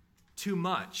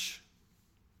much?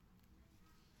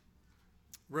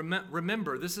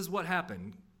 Remember, this is what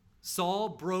happened. Saul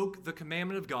broke the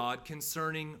commandment of God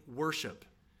concerning worship.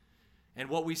 And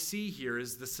what we see here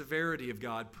is the severity of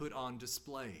God put on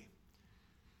display.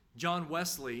 John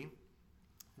Wesley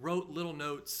wrote little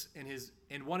notes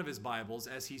in one of his Bibles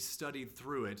as he studied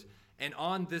through it. And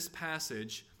on this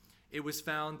passage, it was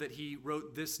found that he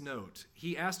wrote this note.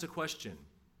 He asked a question: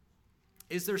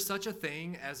 "Is there such a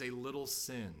thing as a little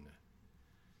sin?"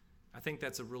 I think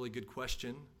that's a really good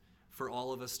question for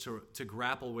all of us to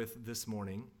grapple with this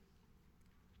morning.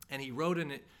 And he wrote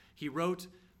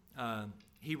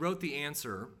the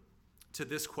answer to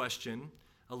this question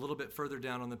a little bit further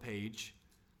down on the page.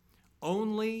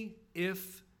 "Only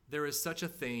if there is such a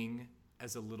thing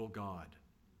as a little God."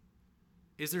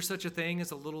 Is there such a thing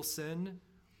as a little sin?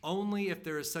 Only if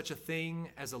there is such a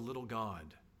thing as a little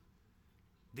God.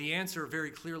 The answer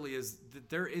very clearly is that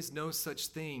there is no such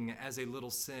thing as a little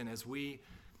sin, as we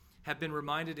have been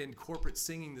reminded in corporate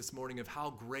singing this morning of how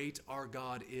great our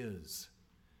God is.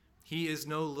 He is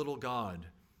no little God.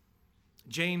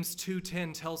 James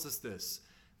 2:10 tells us this.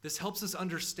 This helps us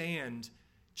understand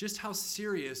just how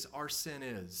serious our sin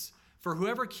is. "For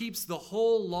whoever keeps the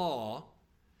whole law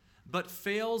but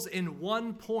fails in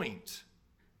one point,"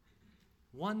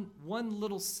 one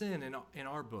little sin in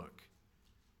our book,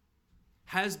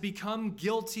 "has become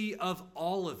guilty of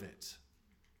all of it."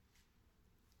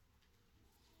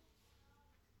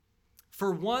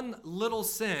 For one little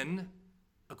sin,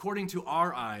 according to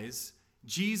our eyes,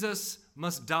 Jesus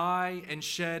must die and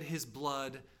shed his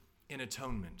blood in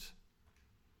atonement.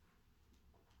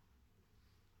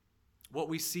 What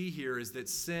we see here is that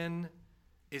sin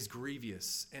is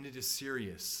grievous and it is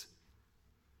serious.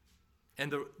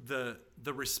 And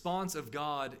the response of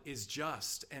God is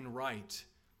just and right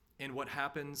in what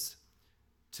happens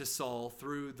to Saul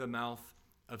through the mouth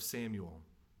of Samuel.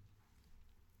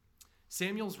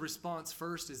 Samuel's response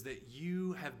first is that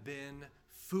you have been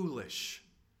foolish.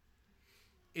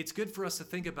 It's good for us to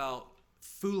think about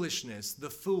foolishness, the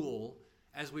fool,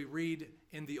 as we read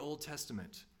in the Old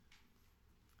Testament.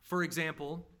 For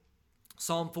example,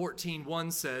 Psalm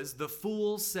 14:1 says, "The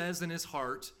fool says in his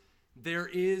heart, 'There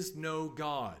is no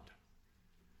God.'"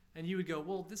 And you would go,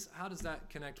 well, how does that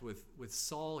connect with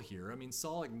Saul here? I mean,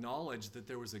 Saul acknowledged that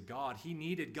there was a God. He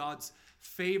needed God's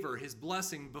favor, his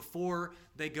blessing, before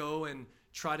they go and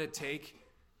try to take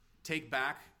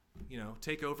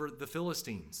over the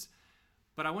Philistines.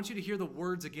 But I want you to hear the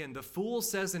words again. The fool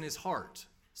says in his heart.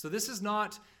 So this is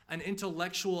not an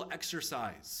intellectual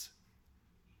exercise.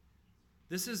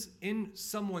 This is in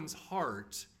someone's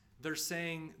heart. They're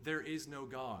saying there is no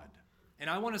God. And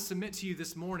I want to submit to you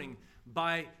this morning,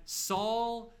 by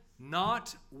Saul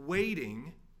not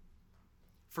waiting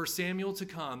for Samuel to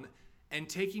come and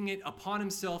taking it upon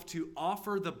himself to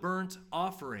offer the burnt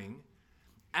offering,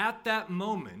 at that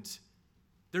moment,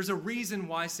 there's a reason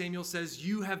why Samuel says,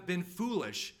 you have been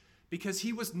foolish, because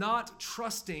he was not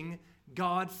trusting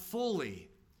God fully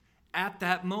at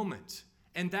that moment.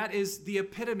 And that is the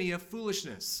epitome of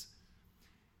foolishness.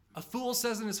 A fool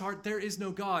says in his heart, there is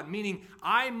no God, meaning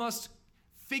I must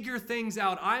figure things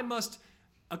out. I must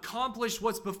accomplish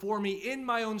what's before me in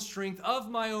my own strength, of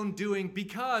my own doing,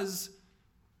 because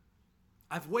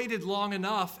I've waited long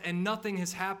enough and nothing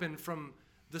has happened from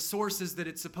the sources that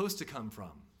it's supposed to come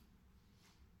from.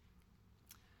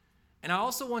 And I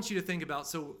also want you to think about,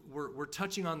 so we're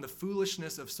touching on the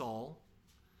foolishness of Saul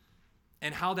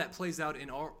and how that plays out in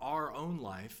our own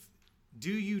life.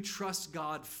 Do you trust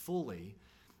God fully?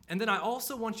 And then I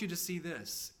also want you to see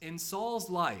this. In Saul's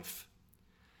life,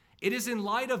 it is in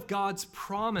light of God's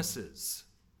promises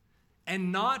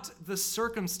and not the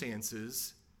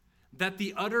circumstances that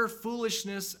the utter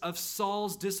foolishness of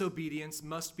Saul's disobedience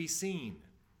must be seen.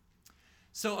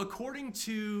 So according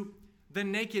to the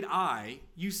naked eye,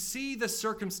 you see the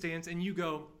circumstance and you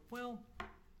go, well,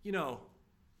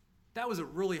 that was a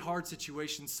really hard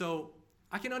situation, so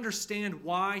I can understand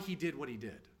why he did what he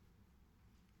did.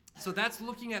 So that's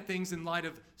looking at things in light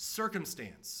of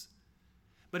circumstance.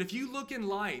 But if you look in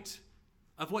light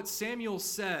of what Samuel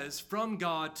says from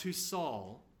God to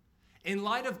Saul, in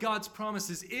light of God's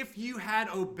promises, if you had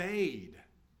obeyed,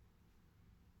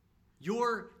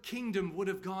 your kingdom would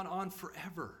have gone on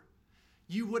forever.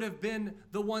 You would have been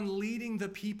the one leading the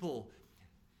people,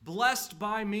 blessed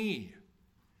by me.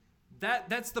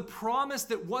 That's the promise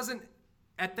that wasn't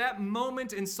at that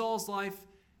moment in Saul's life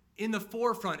in the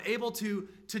forefront, able to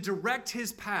direct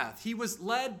his path. He was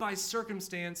led by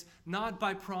circumstance, not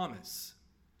by promise.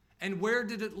 And where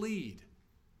did it lead?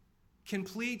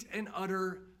 Complete and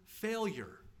utter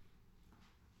failure.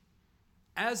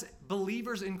 As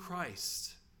believers in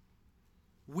Christ,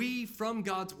 we from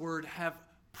God's word have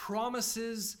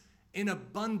promises in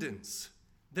abundance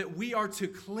that we are to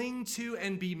cling to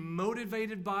and be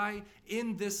motivated by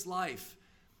in this life.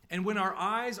 And when our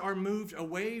eyes are moved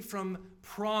away from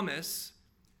promise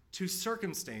to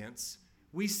circumstance,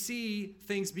 we see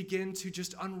things begin to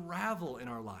just unravel in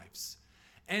our lives.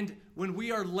 And when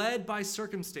we are led by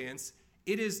circumstance,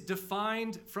 it is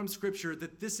defined from Scripture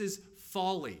that this is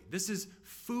folly. This is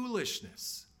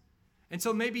foolishness. And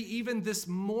so maybe even this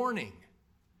morning,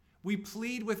 we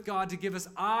plead with God to give us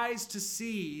eyes to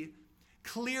see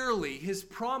clearly His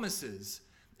promises,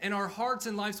 and our hearts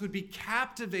and lives would be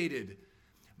captivated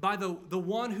by the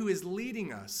one who is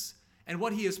leading us and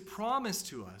what He has promised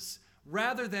to us,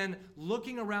 rather than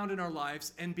looking around in our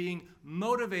lives and being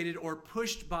motivated or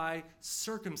pushed by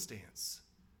circumstance.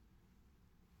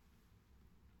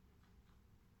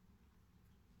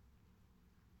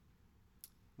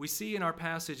 We see in our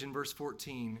passage in verse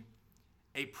 14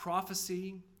 a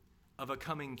prophecy of a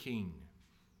coming king.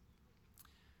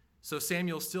 So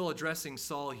Samuel's still addressing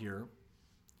Saul here.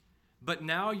 But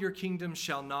now your kingdom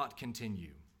shall not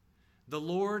continue. The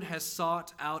Lord has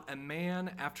sought out a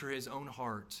man after his own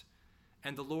heart,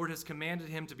 and the Lord has commanded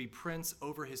him to be prince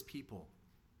over his people,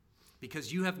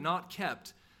 because you have not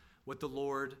kept what the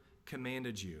Lord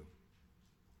commanded you.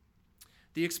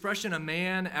 The expression, a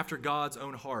man after God's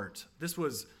own heart, this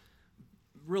was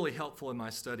really helpful in my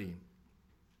study.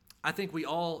 I think we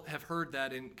all have heard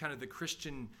that in kind of the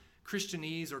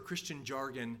Christianese or Christian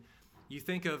jargon. You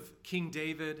think of King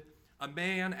David, a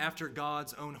man after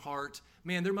God's own heart.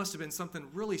 Man, there must have been something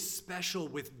really special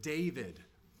with David.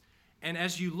 And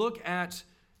as you look at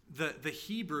the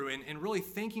Hebrew and really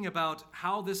thinking about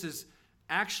how this is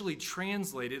actually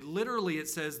translated, literally it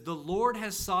says, the Lord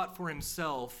has sought for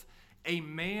himself a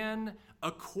man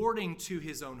according to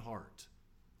his own heart,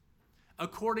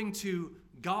 according to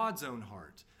God's own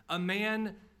heart, a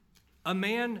man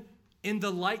in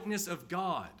the likeness of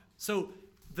God. So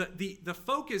the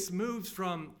focus moves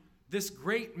from this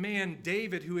great man,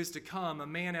 David, who is to come, a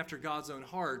man after God's own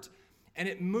heart, and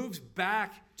it moves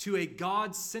back to a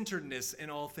God-centeredness in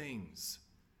all things.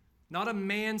 Not a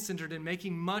man-centered in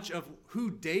making much of who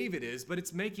David is, but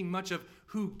it's making much of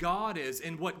who God is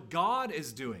and what God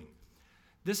is doing.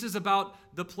 This is about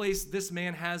the place this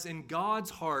man has in God's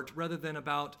heart rather than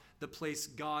about the place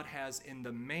God has in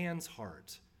the man's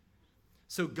heart.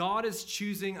 So God is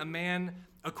choosing a man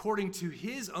according to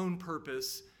his own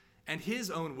purpose and his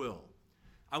own will.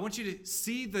 I want you to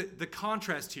see the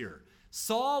contrast here.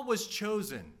 Saul was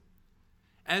chosen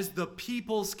as the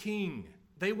people's king.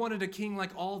 They wanted a king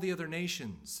like all the other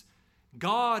nations.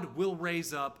 God will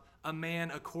raise up a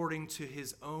man according to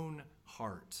his own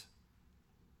heart.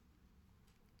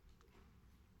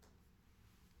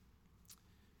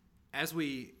 As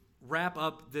we wrap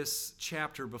up this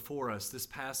chapter before us, this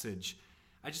passage,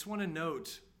 I just want to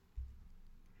note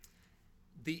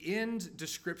the end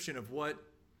description of what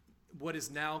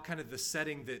is now kind of the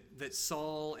setting that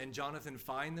Saul and Jonathan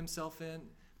find themselves in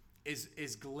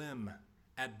is glim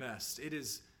at best. It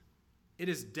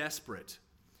is desperate.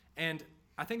 And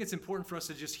I think it's important for us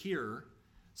to just hear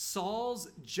Saul's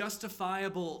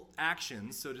justifiable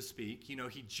actions, so to speak.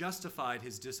 He justified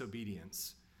his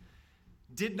disobedience.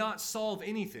 Did not solve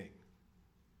anything.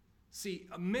 See,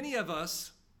 many of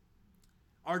us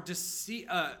are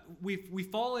we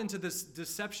fall into this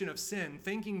deception of sin,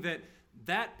 thinking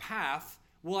that path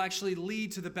will actually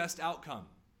lead to the best outcome,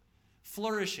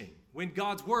 flourishing. When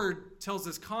God's word tells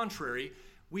us contrary,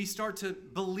 we start to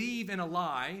believe in a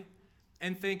lie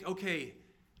and think, okay,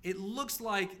 it looks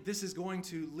like this is going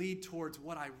to lead towards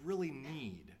what I really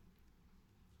need.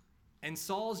 And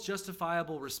Saul's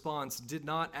justifiable response did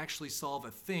not actually solve a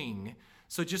thing.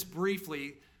 So just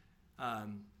briefly,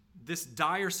 this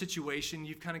dire situation,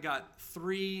 you've kind of got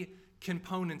three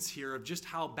components here of just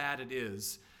how bad it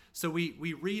is. So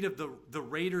we read of the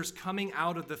raiders coming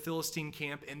out of the Philistine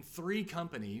camp in 3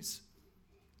 companies.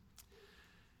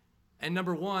 And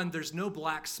number 1, there's no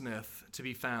blacksmith to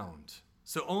be found.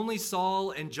 So only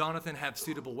Saul and Jonathan have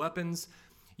suitable weapons.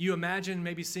 You imagine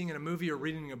maybe seeing in a movie or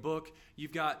reading a book,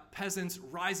 you've got peasants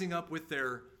rising up with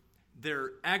their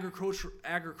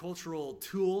agricultural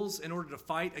tools in order to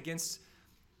fight against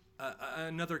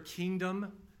another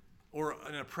kingdom or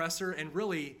an oppressor. And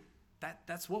really,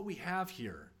 that's what we have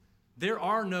here. There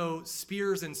are no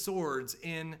spears and swords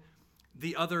in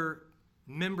the other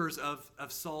members of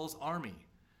Saul's army.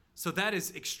 So that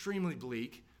is extremely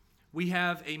bleak. We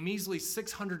have a measly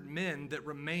 600 men that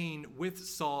remain with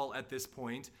Saul at this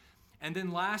point. And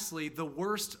then lastly, the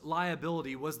worst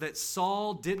liability was that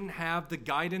Saul didn't have the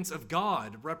guidance of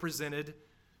God represented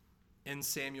in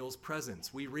Samuel's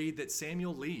presence. We read that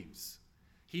Samuel leaves.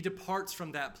 He departs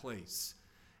from that place.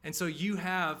 And so you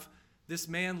have this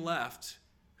man left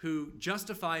who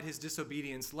justified his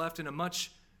disobedience, left in a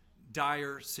much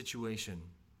dire situation.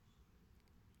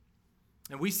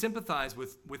 And we sympathize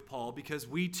with Paul because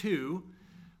we too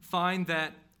find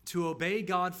that to obey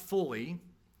God fully,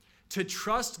 to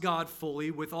trust God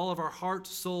fully with all of our heart,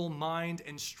 soul, mind,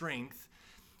 and strength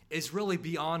is really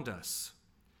beyond us.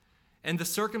 And the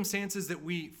circumstances that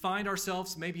we find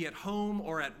ourselves maybe at home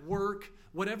or at work,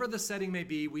 whatever the setting may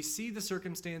be, we see the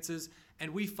circumstances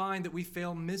and we find that we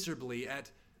fail miserably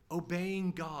at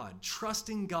obeying God,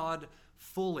 trusting God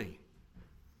fully.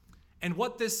 And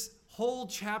what this whole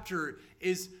chapter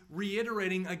is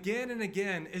reiterating again and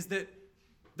again is that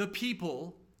the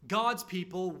people, God's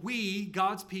people, we,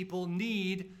 God's people,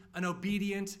 need an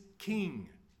obedient king.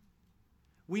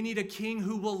 We need a king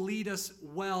who will lead us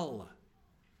well.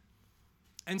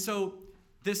 And so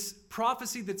this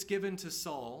prophecy that's given to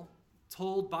Saul,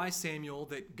 told by Samuel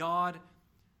that God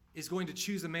is going to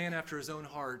choose a man after his own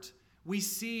heart, we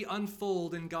see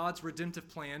unfold in God's redemptive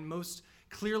plan most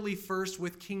clearly first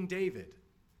with King David.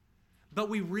 But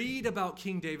we read about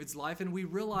King David's life and we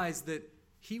realize that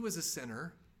he was a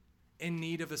sinner in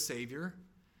need of a Savior.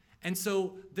 And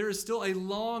so there is still a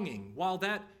longing. While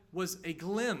that was a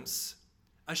glimpse,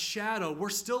 a shadow, we're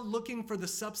still looking for the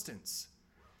substance.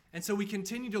 And so we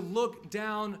continue to look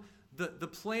down the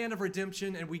plan of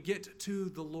redemption and we get to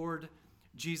the Lord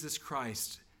Jesus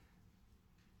Christ,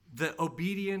 the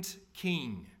obedient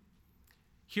King.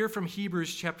 Hear from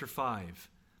Hebrews chapter 5.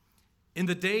 In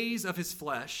the days of his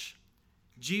flesh,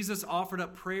 Jesus offered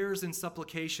up prayers and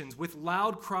supplications with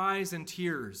loud cries and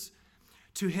tears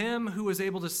to him who was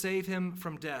able to save him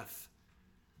from death.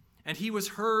 And he was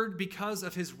heard because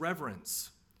of his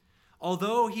reverence.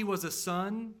 Although he was a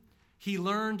son, he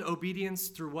learned obedience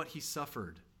through what he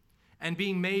suffered. And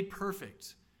being made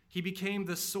perfect, he became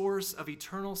the source of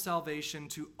eternal salvation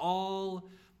to all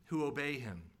who obey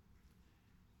him.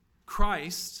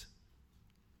 Christ,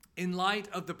 in light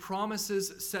of the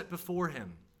promises set before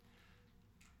him,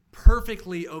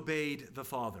 perfectly obeyed the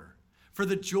Father. For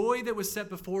the joy that was set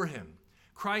before him,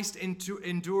 Christ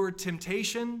endured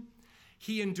temptation.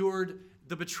 He endured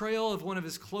the betrayal of one of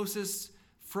his closest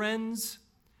friends.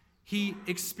 He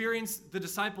experienced the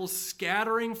disciples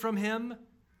scattering from him.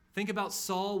 Think about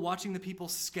Saul watching the people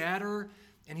scatter,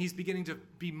 and he's beginning to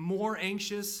be more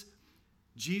anxious.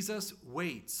 Jesus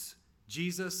waits.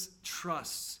 Jesus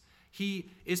trusts.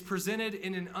 He is presented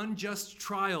in an unjust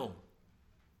trial.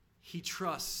 He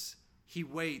trusts. He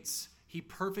waits. He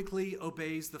perfectly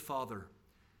obeys the Father.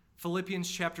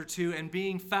 Philippians chapter 2, and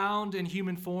being found in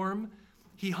human form,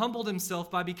 he humbled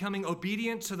himself by becoming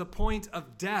obedient to the point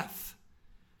of death,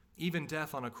 even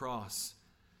death on a cross.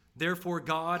 Therefore,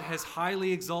 God has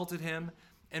highly exalted him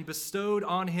and bestowed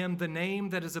on him the name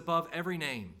that is above every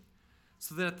name,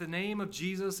 so that at the name of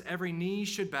Jesus every knee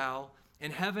should bow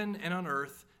in heaven and on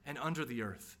earth and under the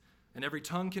earth, and every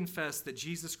tongue confess that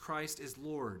Jesus Christ is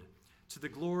Lord, to the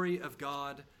glory of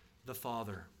God the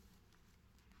Father.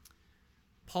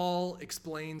 Paul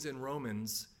explains in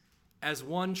Romans, as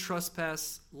one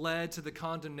trespass led to the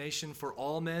condemnation for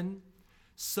all men,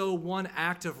 so one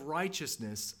act of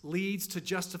righteousness leads to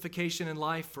justification and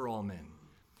life for all men.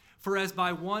 For as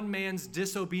by one man's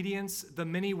disobedience the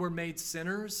many were made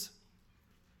sinners,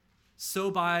 so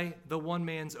by the one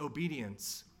man's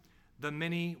obedience the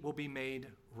many will be made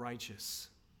righteous.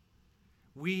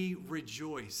 We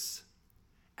rejoice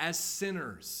as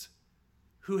sinners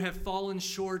who have fallen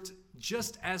short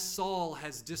just as Saul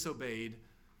has disobeyed.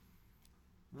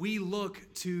 We look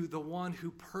to the one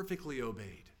who perfectly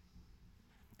obeyed.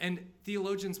 And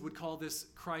theologians would call this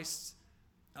Christ's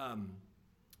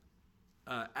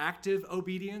active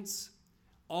obedience.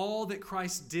 All that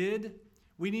Christ did,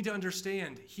 we need to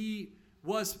understand, he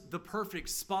was the perfect,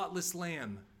 spotless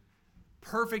lamb,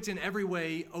 perfect in every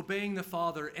way, obeying the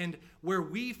Father. And where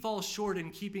we fall short in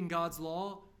keeping God's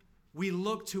law, we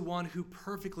look to one who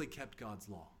perfectly kept God's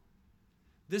law.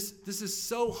 This is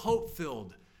so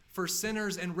hope-filled for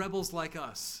sinners and rebels like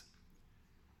us,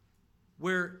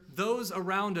 where those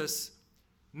around us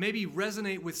maybe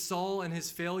resonate with Saul and his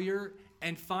failure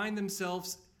and find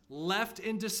themselves left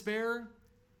in despair.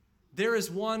 There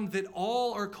is one that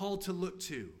all are called to look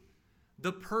to,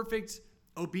 the perfect,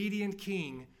 obedient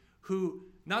King who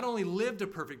not only lived a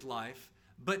perfect life,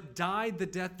 but died the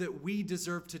death that we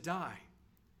deserve to die.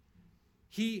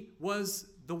 He was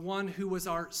the one who was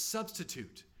our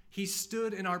substitute. He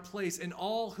stood in our place, and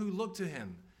all who look to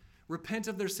him, repent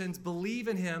of their sins, believe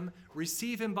in him,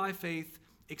 receive him by faith,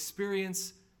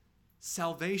 experience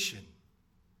salvation.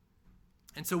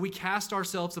 And so we cast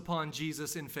ourselves upon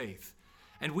Jesus in faith.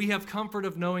 And we have comfort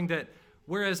of knowing that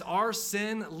whereas our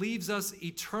sin leaves us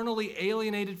eternally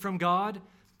alienated from God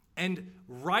and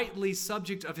rightly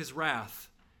subject of his wrath,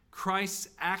 Christ's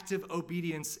active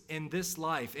obedience in this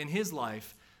life, in his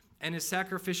life, and his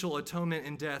sacrificial atonement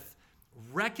in death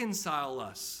reconcile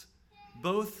us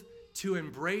both to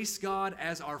embrace God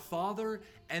as our Father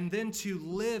and then to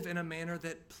live in a manner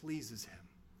that pleases him.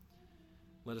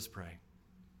 Let us pray.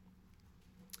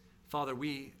 Father,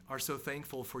 we are so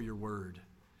thankful for your word.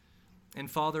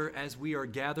 And Father, as we are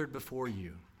gathered before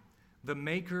you, the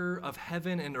maker of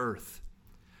heaven and earth,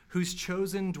 whose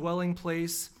chosen dwelling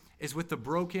place is with the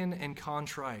broken and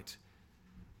contrite,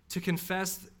 to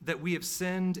confess that we have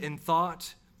sinned in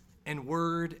thought and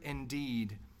word and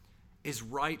deed is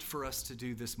right for us to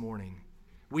do this morning.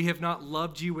 We have not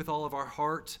loved you with all of our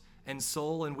heart and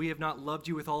soul, and we have not loved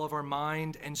you with all of our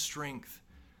mind and strength.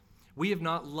 We have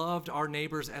not loved our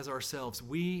neighbors as ourselves.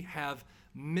 We have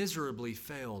miserably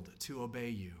failed to obey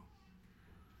you.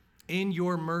 In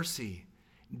your mercy,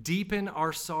 deepen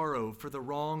our sorrow for the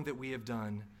wrong that we have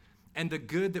done and the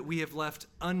good that we have left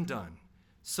undone,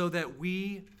 so that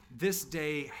we this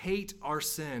day hate our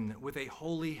sin with a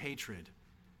holy hatred.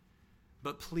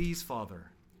 But please,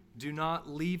 Father, do not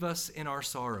leave us in our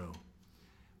sorrow.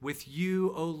 With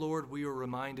you, O Lord, we are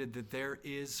reminded that there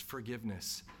is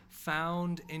forgiveness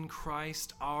found in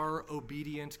Christ, our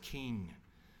obedient King.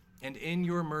 And in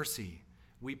your mercy,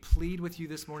 we plead with you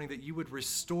this morning that you would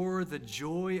restore the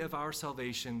joy of our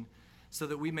salvation so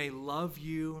that we may love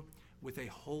you with a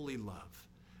holy love.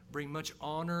 Bring much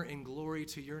honor and glory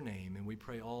to your name, and we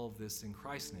pray all of this in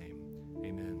Christ's name.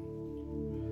 Amen.